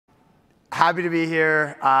Happy to be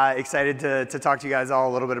here. Excited to talk to you guys all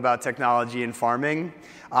a little bit about technology and farming.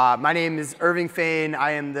 My name is Irving Fain. I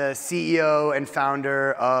am the CEO and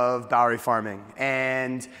founder of Bowery Farming.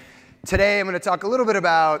 And today I'm going to talk a little bit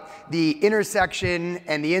about the intersection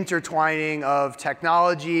and the intertwining of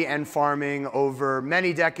technology and farming over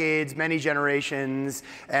many decades, many generations,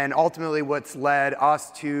 and ultimately what's led us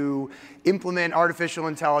to implement artificial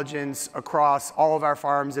intelligence across all of our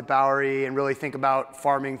farms at Bowery and really think about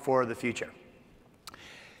farming for the future.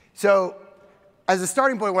 So as a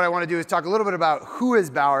starting point, what I want to do is talk a little bit about who is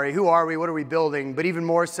Bowery, who are we, what are we building, but even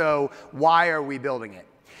more so, why are we building it?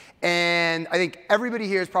 And I think everybody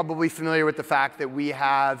here is probably familiar with the fact that we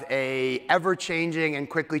have an ever-changing and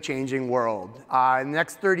quickly changing world. In the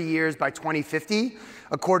next 30 years, by 2050,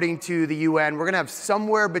 according to the UN, we're going to have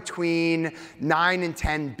somewhere between 9 and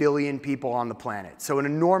 10 billion people on the planet. So an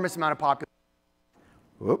enormous amount of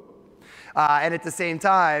population. And at the same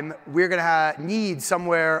time, we're going to need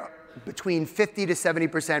somewhere between 50 to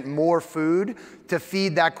 70% more food to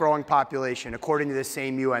feed that growing population, according to the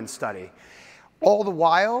same UN study. All the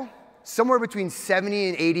while, somewhere between 70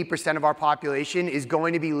 and 80% of our population is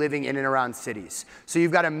going to be living in and around cities. So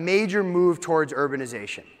you've got a major move towards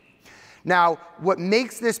urbanization. Now, what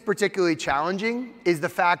makes this particularly challenging is the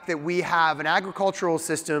fact that we have an agricultural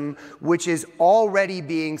system which is already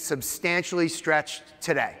being substantially stretched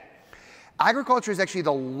today. Agriculture is actually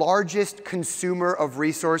the largest consumer of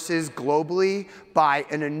resources globally by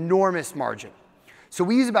an enormous margin. So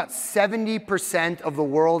we use about 70% of the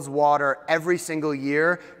world's water every single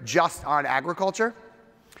year just on agriculture.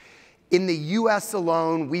 In the US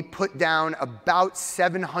alone, we put down about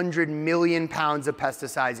 700 million pounds of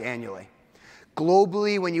pesticides annually.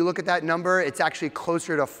 Globally, when you look at that number, it's actually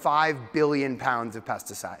closer to 5 billion pounds of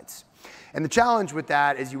pesticides. And the challenge with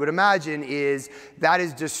that, as you would imagine, is that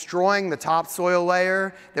is destroying the topsoil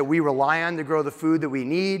layer that we rely on to grow the food that we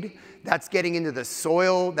need. That's getting into the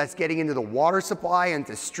soil, that's getting into the water supply,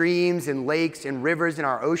 into streams and lakes and rivers and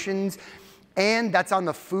our oceans, and that's on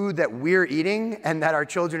the food that we're eating and that our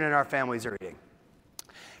children and our families are eating.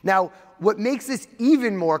 Now, what makes this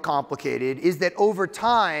even more complicated is that over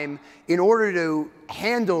time, in order to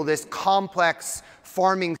handle this complex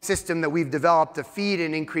farming system that we've developed to feed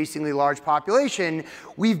an increasingly large population,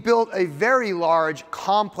 we've built a very large,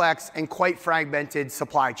 complex, and quite fragmented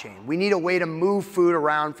supply chain. We need a way to move food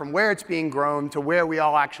around from where it's being grown to where we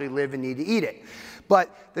all actually live and need to eat it.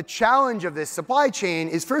 But the challenge of this supply chain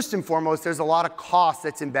is, first and foremost, there's a lot of cost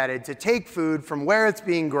that's embedded to take food from where it's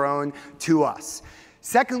being grown to us.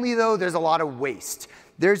 Secondly, though, there's a lot of waste.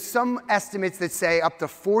 There's some estimates that say up to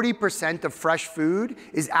 40% of fresh food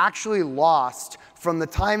is actually lost from the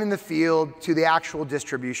time in the field to the actual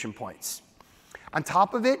distribution points. On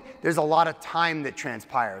top of it, there's a lot of time that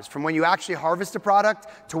transpires. From when you actually harvest a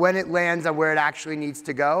product to when it lands on where it actually needs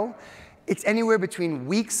to go. It's anywhere between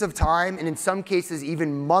weeks of time and in some cases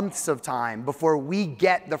even months of time before we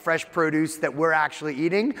get the fresh produce that we're actually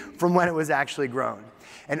eating from when it was actually grown.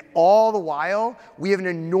 And all the while, we have an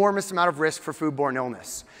enormous amount of risk for foodborne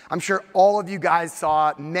illness. I'm sure all of you guys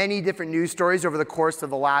saw many different news stories over the course of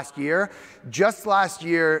the last year. Just last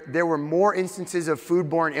year, there were more instances of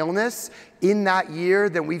foodborne illness in that year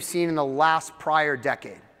than we've seen in the last prior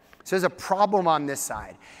decade. So there's a problem on this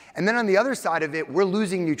side. And then on the other side of it, we're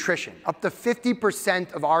losing nutrition. Up to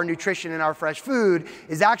 50% of our nutrition in our fresh food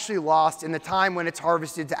is actually lost in the time when it's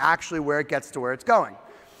harvested to actually where it gets to where it's going.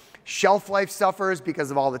 Shelf life suffers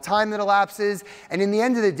because of all the time that elapses. And in the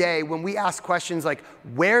end of the day, when we ask questions like,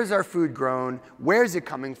 where's our food grown? Where's it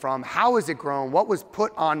coming from? How is it grown? What was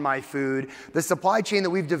put on my food? The supply chain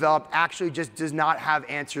that we've developed actually just does not have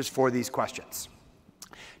answers for these questions.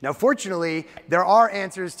 Now, fortunately, there are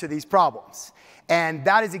answers to these problems. And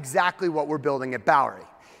that is exactly what we're building at Bowery.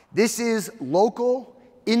 This is local,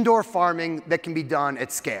 indoor farming that can be done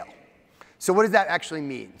at scale. So what does that actually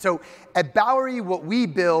mean? So at Bowery, what we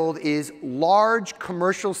build is large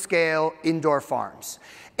commercial scale indoor farms.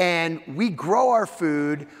 And we grow our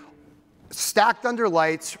food stacked under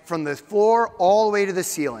lights from the floor all the way to the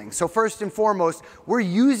ceiling. So first and foremost, we're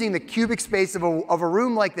using the cubic space of a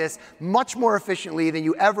room like this much more efficiently than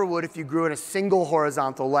you ever would if you grew in a single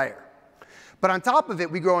horizontal layer. But on top of it,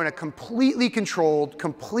 we grow in a completely controlled,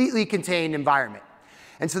 completely contained environment.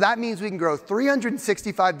 And so that means we can grow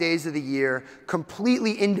 365 days of the year,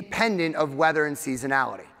 completely independent of weather and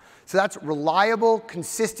seasonality. So that's reliable,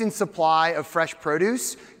 consistent supply of fresh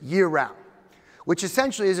produce year-round, which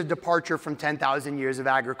essentially is a departure from 10,000 years of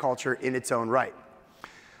agriculture in its own right.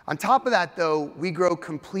 On top of that, though, we grow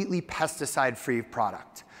completely pesticide-free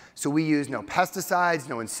product. So we use no pesticides,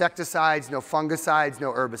 no insecticides, no fungicides,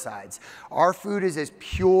 no herbicides. Our food is as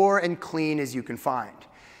pure and clean as you can find.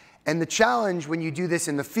 And the challenge when you do this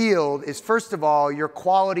in the field is, first of all, your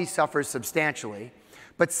quality suffers substantially.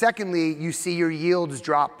 But secondly, you see your yields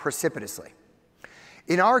drop precipitously.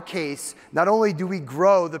 In our case, not only do we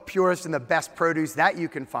grow the purest and the best produce that you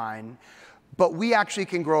can find, but we actually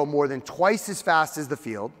can grow more than twice as fast as the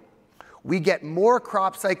field. We get more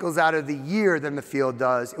crop cycles out of the year than the field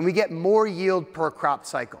does, and we get more yield per crop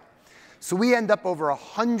cycle. So we end up over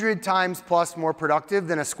 100 times plus more productive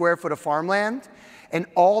than a square foot of farmland, and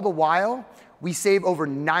all the while, we save over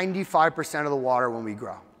 95% of the water when we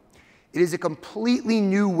grow. It is a completely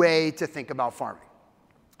new way to think about farming.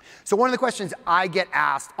 So one of the questions I get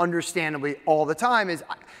asked, understandably, all the time is,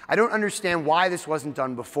 I don't understand why this wasn't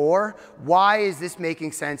done before. Why is this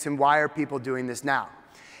making sense, and why are people doing this now?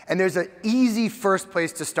 And there's an easy first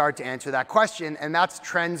place to start to answer that question, and that's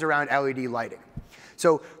trends around LED lighting.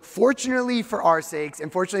 So fortunately for our sakes,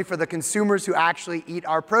 and fortunately for the consumers who actually eat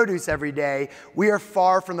our produce every day, we are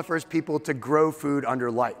far from the first people to grow food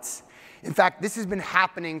under lights. In fact, this has been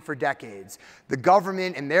happening for decades. The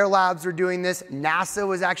government and their labs are doing this. NASA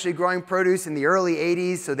was actually growing produce in the early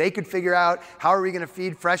 80s so they could figure out how are we going to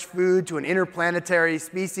feed fresh food to an interplanetary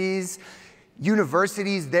species.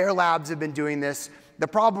 Universities, their labs have been doing this. The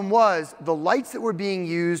problem was the lights that were being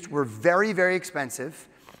used were very, very expensive,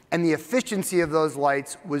 and the efficiency of those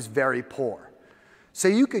lights was very poor. So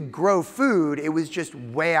you could grow food, it was just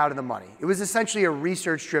way out of the money. It was essentially a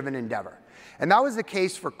research-driven endeavor. And that was the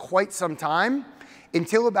case for quite some time,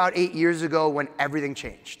 until about 8 years ago when everything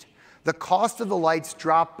changed. The cost of the lights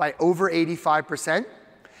dropped by over 85%,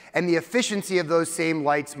 and the efficiency of those same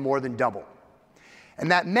lights more than doubled. And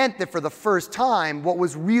that meant that for the first time, what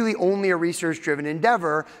was really only a research-driven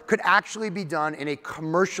endeavor could actually be done in a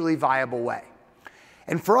commercially viable way.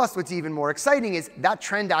 And for us, what's even more exciting is that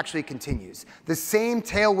trend actually continues. The same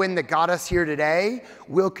tailwind that got us here today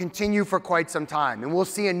will continue for quite some time. And we'll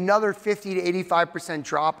see another 50 to 85%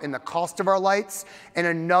 drop in the cost of our lights and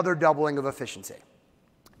another doubling of efficiency.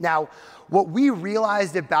 Now, what we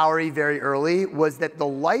realized at Bowery very early was that the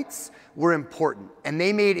lights were important, and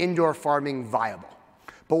they made indoor farming viable.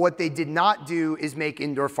 But what they did not do is make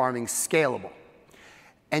indoor farming scalable.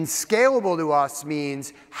 And scalable to us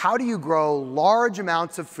means, how do you grow large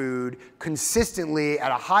amounts of food consistently at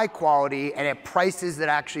a high quality and at prices that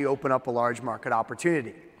actually open up a large market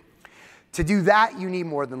opportunity? To do that, you need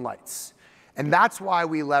more than lights. And that's why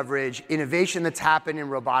we leverage innovation that's happened in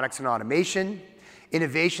robotics and automation,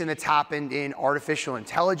 innovation that's happened in artificial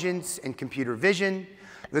intelligence and computer vision,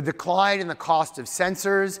 the decline in the cost of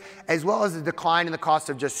sensors, as well as the decline in the cost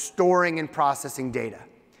of just storing and processing data.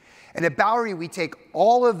 And at Bowery, we take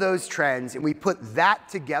all of those trends and we put that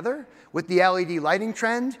together with the LED lighting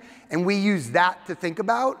trend, and we use that to think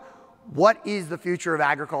about what is the future of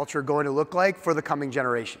agriculture going to look like for the coming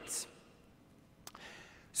generations.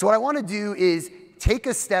 So what I want to do is take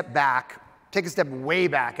a step back, take a step way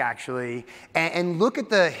back actually, and look at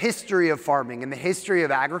the history of farming and the history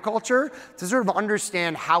of agriculture to sort of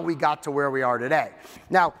understand how we got to where we are today.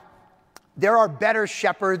 Now, there are better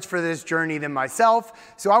shepherds for this journey than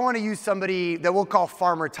myself, so I want to use somebody that we'll call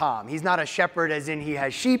Farmer Tom. He's not a shepherd as in he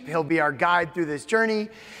has sheep. He'll be our guide through this journey.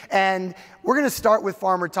 And we're going to start with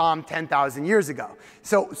Farmer Tom 10,000 years ago.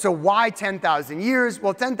 So why 10,000 years?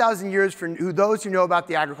 Well, 10,000 years for those who know about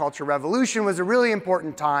the agricultural revolution was a really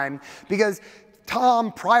important time because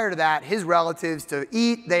Tom, prior to that, his relatives to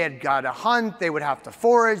eat, they had got to hunt, they would have to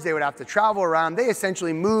forage, they would have to travel around. They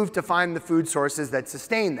essentially moved to find the food sources that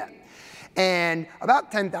sustained them. And about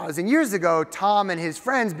 10,000 years ago, Tom and his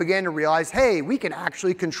friends began to realize, hey, we can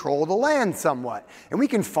actually control the land somewhat, and we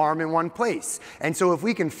can farm in one place. And so if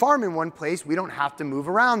we can farm in one place, we don't have to move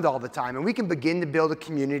around all the time, and we can begin to build a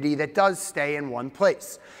community that does stay in one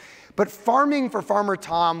place. But farming for Farmer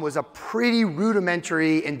Tom was a pretty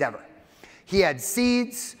rudimentary endeavor. He had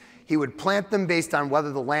seeds. He would plant them based on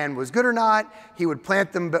whether the land was good or not. He would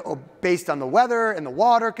plant them based on the weather and the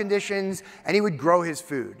water conditions, and he would grow his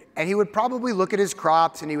food. And he would probably look at his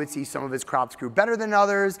crops, and he would see some of his crops grew better than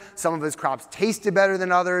others, some of his crops tasted better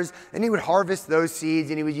than others, and he would harvest those seeds,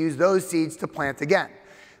 and he would use those seeds to plant again.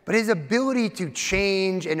 But his ability to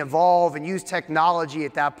change and evolve and use technology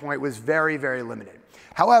at that point was very, very limited.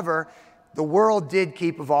 However, the world did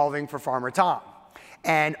keep evolving for Farmer Tom.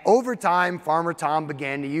 And over time, Farmer Tom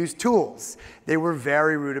began to use tools. They were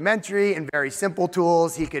very rudimentary and very simple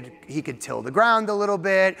tools. He could till the ground a little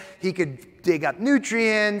bit. He could dig up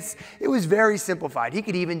nutrients. It was very simplified. He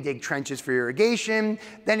could even dig trenches for irrigation.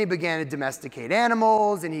 Then he began to domesticate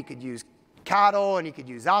animals, and he could use cattle, and he could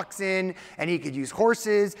use oxen, and he could use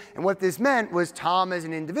horses. And what this meant was Tom, as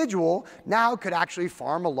an individual, now could actually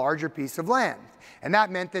farm a larger piece of land. And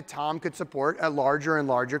that meant that Tom could support a larger and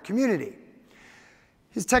larger community.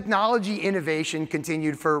 His technology innovation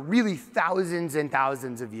continued for really thousands and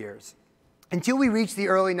thousands of years, until we reach the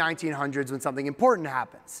early 1900s when something important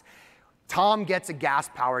happens. Tom gets a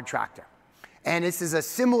gas-powered tractor. And this is a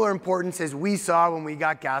similar importance as we saw when we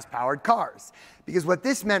got gas-powered cars. Because what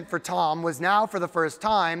this meant for Tom was now, for the first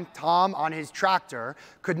time, Tom on his tractor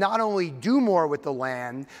could not only do more with the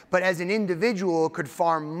land, but as an individual could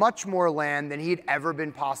farm much more land than he'd ever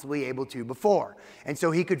been possibly able to before. And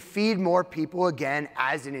so he could feed more people again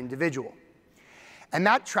as an individual. And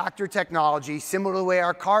that tractor technology, similar to the way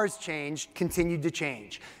our cars changed, continued to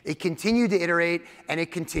change. It continued to iterate, and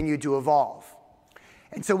it continued to evolve.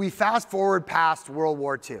 And so we fast forward past World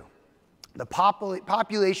War II. The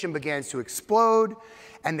population begins to explode,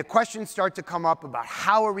 and the questions start to come up about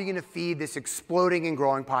how are we going to feed this exploding and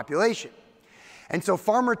growing population. And so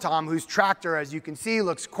Farmer Tom, whose tractor, as you can see,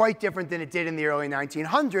 looks quite different than it did in the early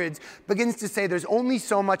 1900s, begins to say there's only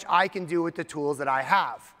so much I can do with the tools that I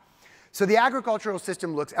have. So the agricultural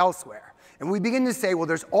system looks elsewhere. And we begin to say, well,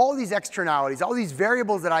 there's all these externalities, all these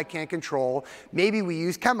variables that I can't control. Maybe we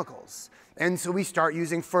use chemicals. And so we start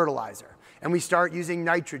using fertilizer, and we start using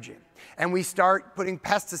nitrogen, and we start putting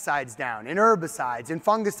pesticides down, and herbicides, and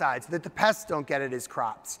fungicides so that the pests don't get at his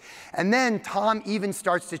crops. And then Tom even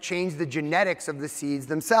starts to change the genetics of the seeds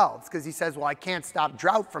themselves, because he says, well, I can't stop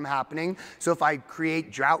drought from happening, so if I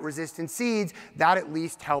create drought-resistant seeds, that at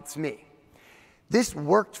least helps me. This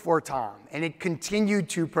worked for Tom, and it continued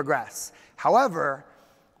to progress. However,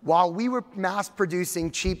 while we were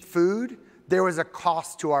mass-producing cheap food, there was a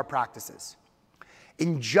cost to our practices.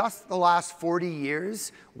 In just the last 40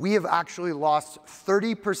 years, we have actually lost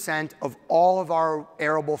 30% of all of our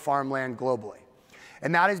arable farmland globally.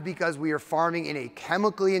 And that is because we are farming in a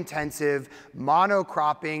chemically intensive,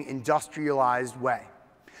 monocropping, industrialized way.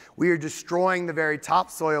 We are destroying the very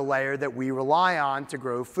topsoil layer that we rely on to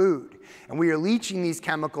grow food. And we are leaching these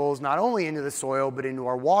chemicals not only into the soil, but into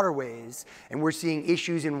our waterways. And we're seeing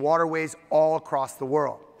issues in waterways all across the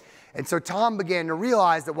world. And so Tom began to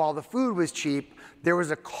realize that while the food was cheap, there was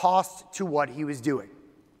a cost to what he was doing.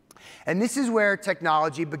 And this is where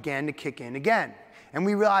technology began to kick in again. And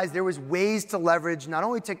we realized there was ways to leverage not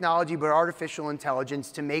only technology, but artificial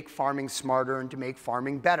intelligence to make farming smarter and to make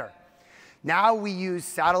farming better. Now we use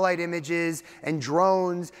satellite images and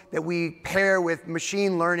drones that we pair with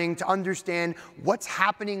machine learning to understand what's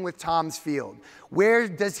happening with Tom's field. Where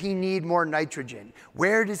does he need more nitrogen?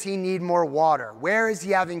 Where does he need more water? Where is he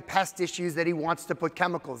having pest issues that he wants to put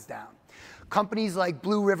chemicals down? Companies like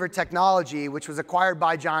Blue River Technology, which was acquired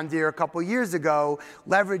by John Deere a couple years ago,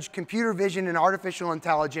 leveraged computer vision and artificial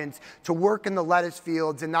intelligence to work in the lettuce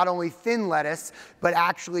fields and not only thin lettuce, but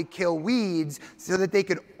actually kill weeds so that they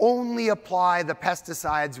could only apply the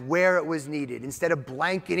pesticides where it was needed, instead of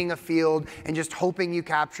blanketing a field and just hoping you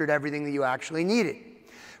captured everything that you actually needed.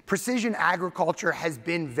 Precision agriculture has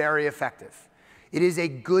been very effective. It is a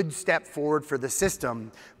good step forward for the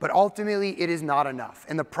system, but ultimately it is not enough.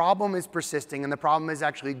 And the problem is persisting, and the problem is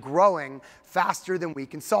actually growing faster than we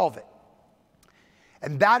can solve it.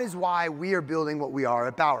 And that is why we are building what we are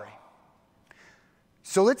at Bowery.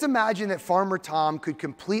 So let's imagine that Farmer Tom could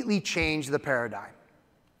completely change the paradigm.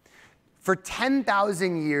 For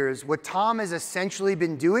 10,000 years, what Tom has essentially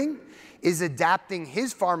been doing is adapting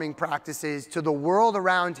his farming practices to the world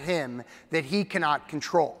around him that he cannot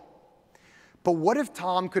control. But what if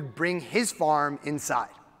Tom could bring his farm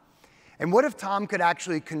inside? And what if Tom could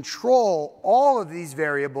actually control all of these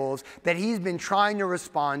variables that he's been trying to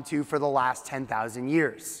respond to for the last 10,000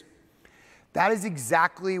 years? That is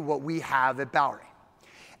exactly what we have at Bowery.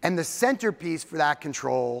 And the centerpiece for that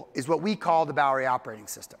control is what we call the Bowery operating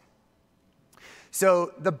system.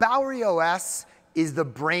 So the Bowery OS is the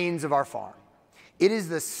brains of our farm. It is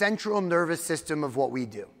the central nervous system of what we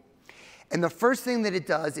do. And the first thing that it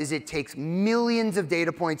does is it takes millions of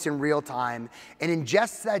data points in real time and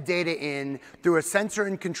ingests that data in through a sensor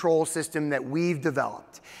and control system that we've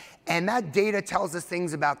developed. And that data tells us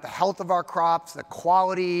things about the health of our crops, the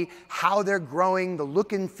quality, how they're growing, the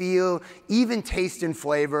look and feel, even taste and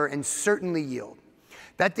flavor, and certainly yield.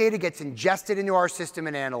 That data gets ingested into our system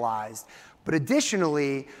and analyzed. But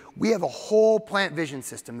additionally, we have a whole plant vision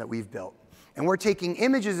system that we've built. And we're taking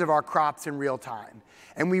images of our crops in real time.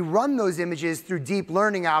 And we run those images through deep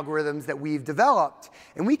learning algorithms that we've developed.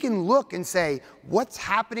 And we can look and say, what's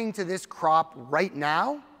happening to this crop right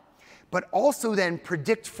now? But also then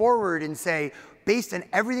predict forward and say, based on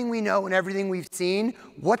everything we know and everything we've seen,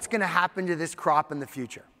 what's going to happen to this crop in the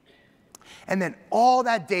future? And then all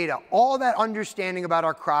that data, all that understanding about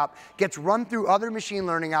our crop gets run through other machine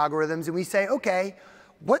learning algorithms, and we say, okay,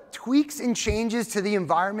 what tweaks and changes to the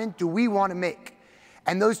environment do we want to make?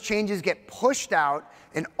 And those changes get pushed out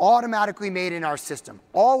and automatically made in our system,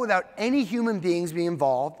 all without any human beings being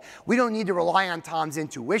involved. We don't need to rely on Tom's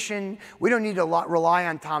intuition. We don't need to rely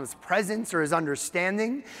on Tom's presence or his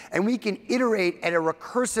understanding. And we can iterate at a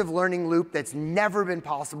recursive learning loop that's never been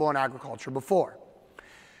possible in agriculture before.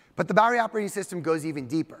 But the Bowery operating system goes even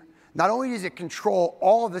deeper. Not only does it control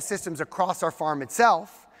all of the systems across our farm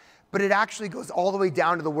itself, but it actually goes all the way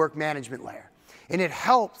down to the work management layer. And it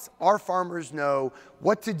helps our farmers know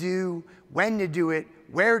what to do, when to do it,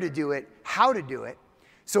 where to do it, how to do it.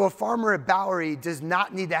 So a farmer at Bowery does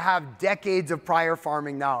not need to have decades of prior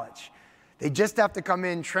farming knowledge. They just have to come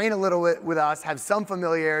in, train a little bit with us, have some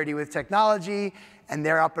familiarity with technology, and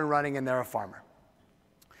they're up and running and they're a farmer.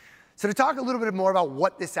 So to talk a little bit more about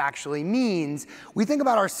what this actually means, we think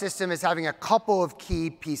about our system as having a couple of key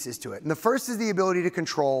pieces to it. And the first is the ability to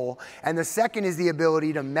control, and the second is the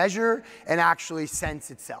ability to measure and actually sense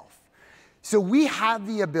itself. So we have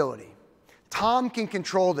the ability. Tom can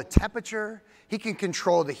control the temperature, he can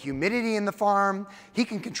control the humidity in the farm, he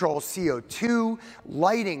can control CO2,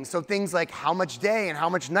 lighting, so things like how much day and how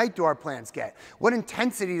much night do our plants get, what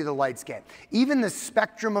intensity do the lights get, even the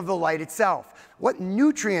spectrum of the light itself, what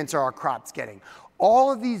nutrients are our crops getting.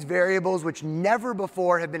 All of these variables, which never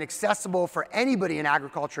before have been accessible for anybody in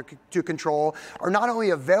agriculture to control, are not only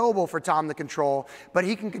available for Tom to control, but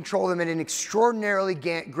he can control them at an extraordinarily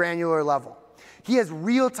granular level. He has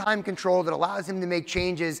real-time control that allows him to make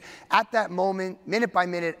changes at that moment, minute by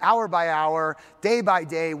minute, hour by hour, day by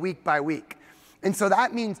day, week by week. And so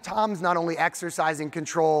that means Tom's not only exercising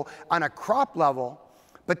control on a crop level,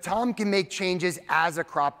 but Tom can make changes as a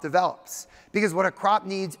crop develops. Because what a crop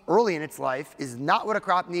needs early in its life is not what a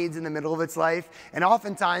crop needs in the middle of its life, and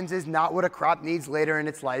oftentimes is not what a crop needs later in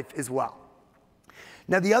its life as well.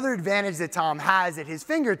 Now, the other advantage that Tom has at his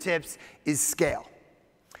fingertips is scale.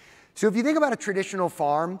 So if you think about a traditional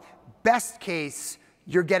farm, best case,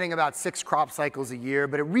 you're getting about 6 crop cycles a year,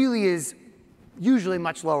 but it really is usually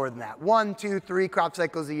much lower than that. 1, 2, 3 crop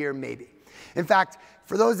cycles a year, maybe. In fact,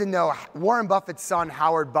 for those that know, Warren Buffett's son,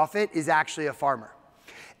 Howard Buffett, is actually a farmer.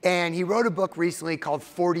 And he wrote a book recently called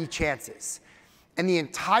 40 Chances. And the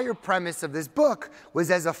entire premise of this book was,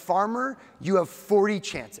 as a farmer, you have 40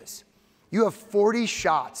 chances. You have 40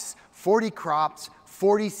 shots, 40 crops,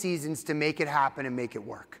 40 seasons to make it happen and make it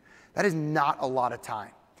work. That is not a lot of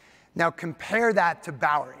time. Now compare that to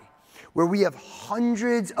Bowery, where we have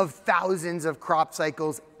hundreds of thousands of crop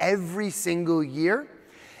cycles every single year,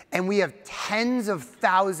 and we have tens of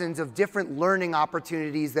thousands of different learning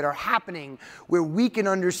opportunities that are happening where we can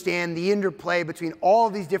understand the interplay between all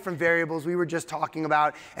of these different variables we were just talking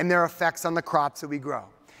about and their effects on the crops that we grow.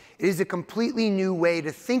 It is a completely new way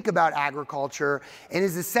to think about agriculture and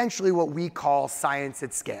is essentially what we call science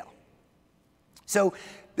at scale. So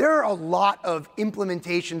there are a lot of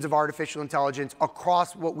implementations of artificial intelligence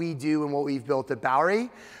across what we do and what we've built at Bowery.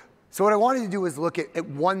 So what I wanted to do was look at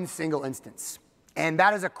one single instance, and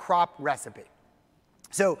that is a crop recipe.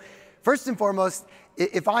 So first and foremost,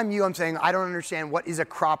 if I'm you, I'm saying I don't understand what is a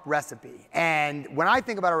crop recipe. And when I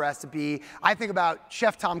think about a recipe, I think about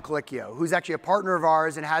Chef Tom Colicchio, who's actually a partner of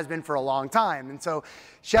ours and has been for a long time. And so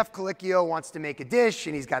Chef Colicchio wants to make a dish,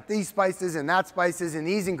 and he's got these spices and that spices and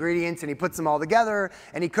these ingredients, and he puts them all together,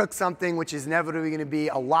 and he cooks something which is inevitably going to be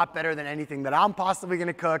a lot better than anything that I'm possibly going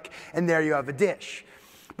to cook, and there you have a dish.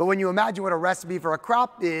 But when you imagine what a recipe for a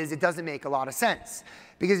crop is, it doesn't make a lot of sense.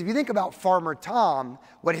 Because if you think about Farmer Tom,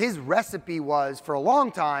 what his recipe was for a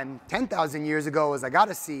long time, 10,000 years ago, was I got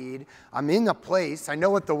a seed, I'm in a place, I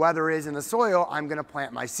know what the weather is in the soil, I'm going to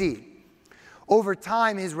plant my seed. Over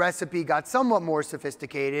time, his recipe got somewhat more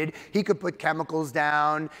sophisticated. He could put chemicals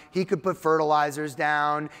down, he could put fertilizers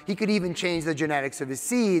down, he could even change the genetics of his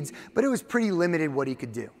seeds, but it was pretty limited what he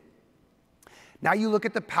could do. Now you look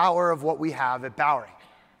at the power of what we have at Bowery.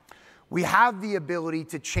 We have the ability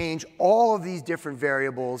to change all of these different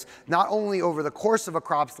variables, not only over the course of a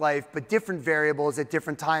crop's life, but different variables at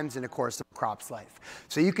different times in the course of a crop's life.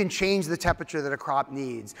 So you can change the temperature that a crop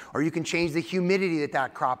needs, or you can change the humidity that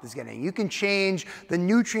that crop is getting. You can change the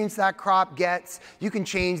nutrients that crop gets. You can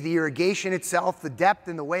change the irrigation itself, the depth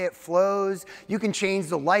and the way it flows. You can change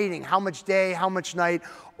the lighting, how much day, how much night,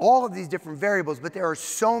 all of these different variables, but there are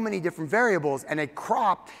so many different variables, and a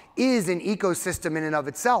crop is an ecosystem in and of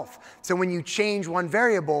itself. So when you change one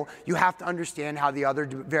variable, you have to understand how the other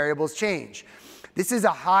variables change. This is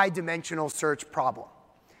a high-dimensional search problem.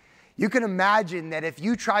 You can imagine that if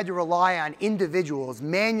you tried to rely on individuals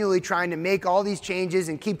manually trying to make all these changes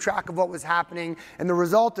and keep track of what was happening and the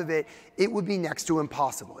result of it, it would be next to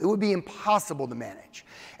impossible. It would be impossible to manage.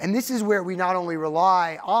 And this is where we not only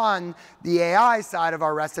rely on the AI side of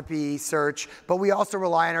our recipe search, but we also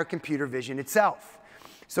rely on our computer vision itself.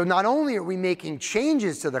 So not only are we making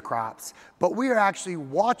changes to the crops, but we are actually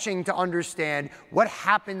watching to understand what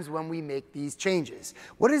happens when we make these changes.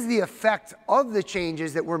 What is the effect of the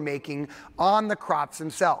changes that we're making on the crops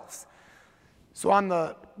themselves? So on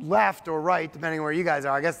the left or right, depending on where you guys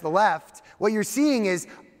are, I guess the left, what you're seeing is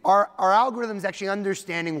our algorithms actually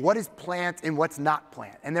understanding what is plant and what's not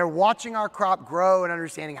plant. And they're watching our crop grow and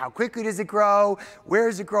understanding how quickly does it grow, where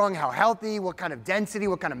is it growing, how healthy, what kind of density,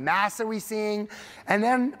 what kind of mass are we seeing. And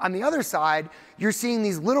then on the other side, you're seeing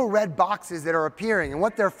these little red boxes that are appearing. And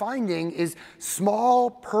what they're finding is small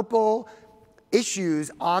purple issues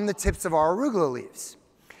on the tips of our arugula leaves.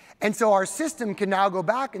 And so our system can now go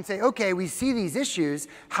back and say, okay, we see these issues.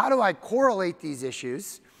 How do I correlate these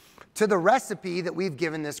issues to the recipe that we've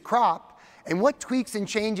given this crop, and what tweaks and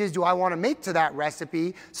changes do I want to make to that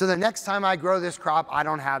recipe so the next time I grow this crop, I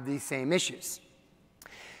don't have these same issues.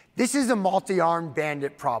 This is a multi-armed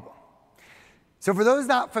bandit problem. So for those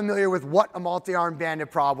not familiar with what a multi-armed bandit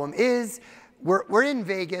problem is, we're in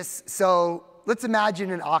Vegas, so let's imagine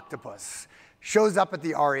an octopus shows up at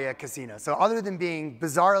the Aria Casino. So other than being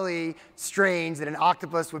bizarrely strange that an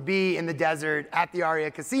octopus would be in the desert at the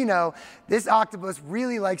Aria Casino, this octopus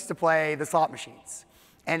really likes to play the slot machines.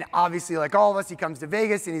 And obviously, like all of us, he comes to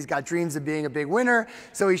Vegas and he's got dreams of being a big winner.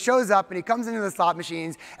 So he shows up and he comes into the slot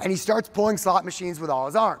machines and he starts pulling slot machines with all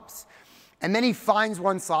his arms. And then he finds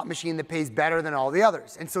one slot machine that pays better than all the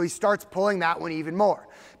others. And so he starts pulling that one even more.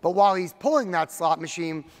 But while he's pulling that slot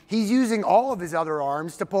machine, he's using all of his other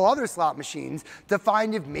arms to pull other slot machines to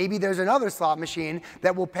find if maybe there's another slot machine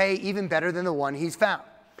that will pay even better than the one he's found.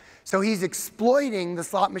 So he's exploiting the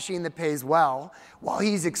slot machine that pays well while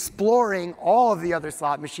he's exploring all of the other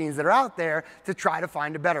slot machines that are out there to try to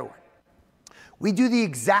find a better one. We do the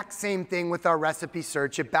exact same thing with our recipe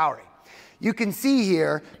search at Bowery. You can see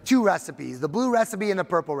here two recipes, the blue recipe and the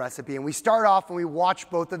purple recipe. And we start off and we watch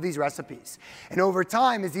both of these recipes. And over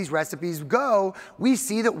time, as these recipes go, we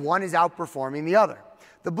see that one is outperforming the other,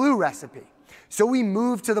 the blue recipe. So we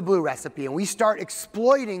move to the blue recipe and we start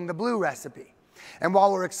exploiting the blue recipe. And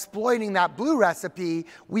while we're exploiting that blue recipe,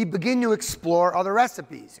 we begin to explore other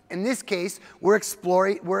recipes. In this case, we're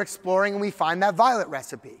exploring and we find that violet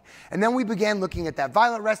recipe. And then we began looking at that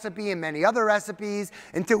violet recipe and many other recipes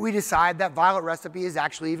until we decide that violet recipe is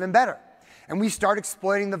actually even better. And we start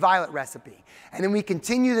exploiting the violet recipe. And then we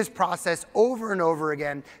continue this process over and over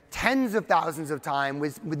again, tens of thousands of times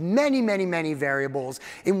with many, many, many variables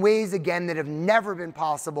in ways, again, that have never been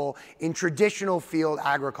possible in traditional field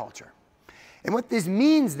agriculture. And what this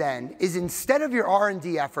means then is instead of your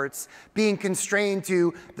R&D efforts being constrained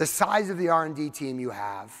to the size of the R&D team you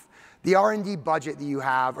have, the R&D budget that you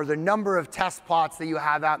have, or the number of test plots that you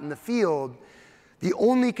have out in the field, the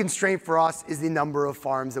only constraint for us is the number of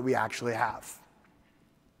farms that we actually have.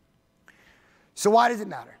 So why does it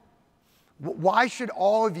matter? Why should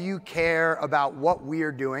all of you care about what we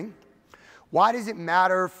are doing? Why does it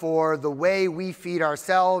matter for the way we feed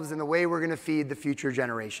ourselves and the way we're going to feed the future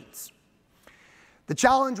generations? The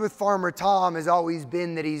challenge with Farmer Tom has always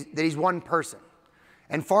been that he's one person.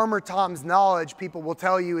 And Farmer Tom's knowledge, people will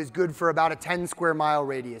tell you, is good for about a 10 square mile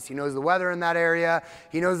radius. He knows the weather in that area,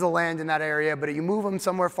 he knows the land in that area, but you move him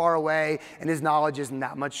somewhere far away and his knowledge isn't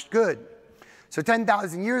that much good. So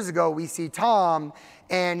 10,000 years ago, we see Tom,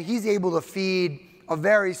 and he's able to feed a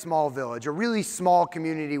very small village, a really small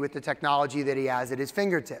community with the technology that he has at his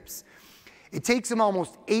fingertips. It takes him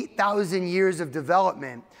almost 8,000 years of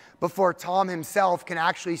development before Tom himself can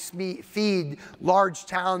actually feed large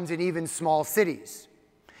towns and even small cities.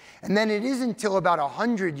 And then it isn't until about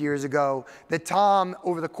 100 years ago that Tom,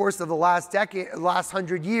 over the course of the last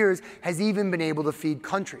 100 years, has even been able to feed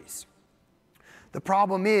countries. The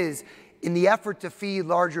problem is, in the effort to feed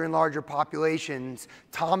larger and larger populations,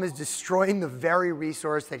 Tom is destroying the very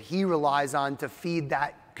resource that he relies on to feed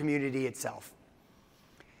that community itself.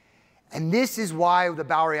 And this is why the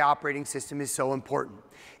Bowery operating system is so important.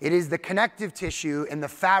 It is the connective tissue and the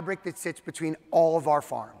fabric that sits between all of our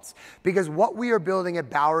farms. Because what we are building at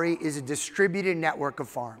Bowery is a distributed network of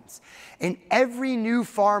farms. And every new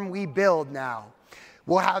farm we build now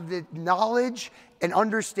will have the knowledge and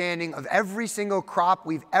understanding of every single crop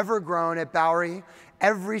we've ever grown at Bowery,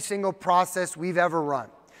 every single process we've ever run.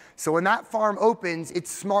 So when that farm opens,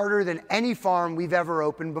 it's smarter than any farm we've ever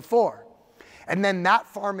opened before. And then that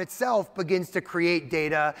farm itself begins to create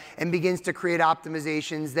data and begins to create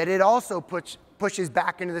optimizations that it also pushes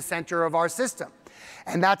back into the center of our system.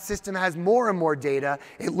 And that system has more and more data.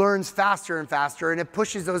 It learns faster and faster, and it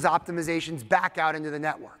pushes those optimizations back out into the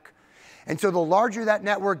network. And so the larger that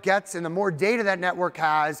network gets and the more data that network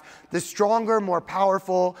has, the stronger, more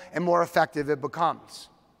powerful, and more effective it becomes.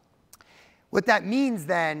 What that means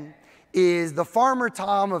then is the farmer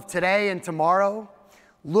Tom of today and tomorrow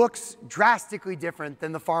looks drastically different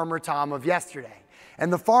than the farmer Tom of yesterday.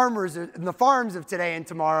 And the farms of today and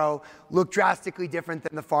tomorrow look drastically different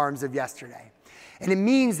than the farms of yesterday. And it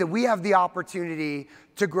means that we have the opportunity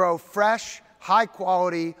to grow fresh,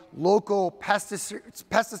 high-quality, local,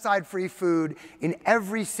 pesticide-free food in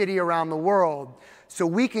every city around the world, so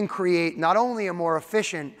we can create not only a more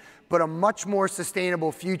efficient, but a much more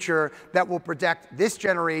sustainable future that will protect this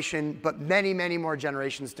generation, but many, many more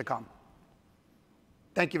generations to come.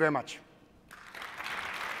 Thank you very much.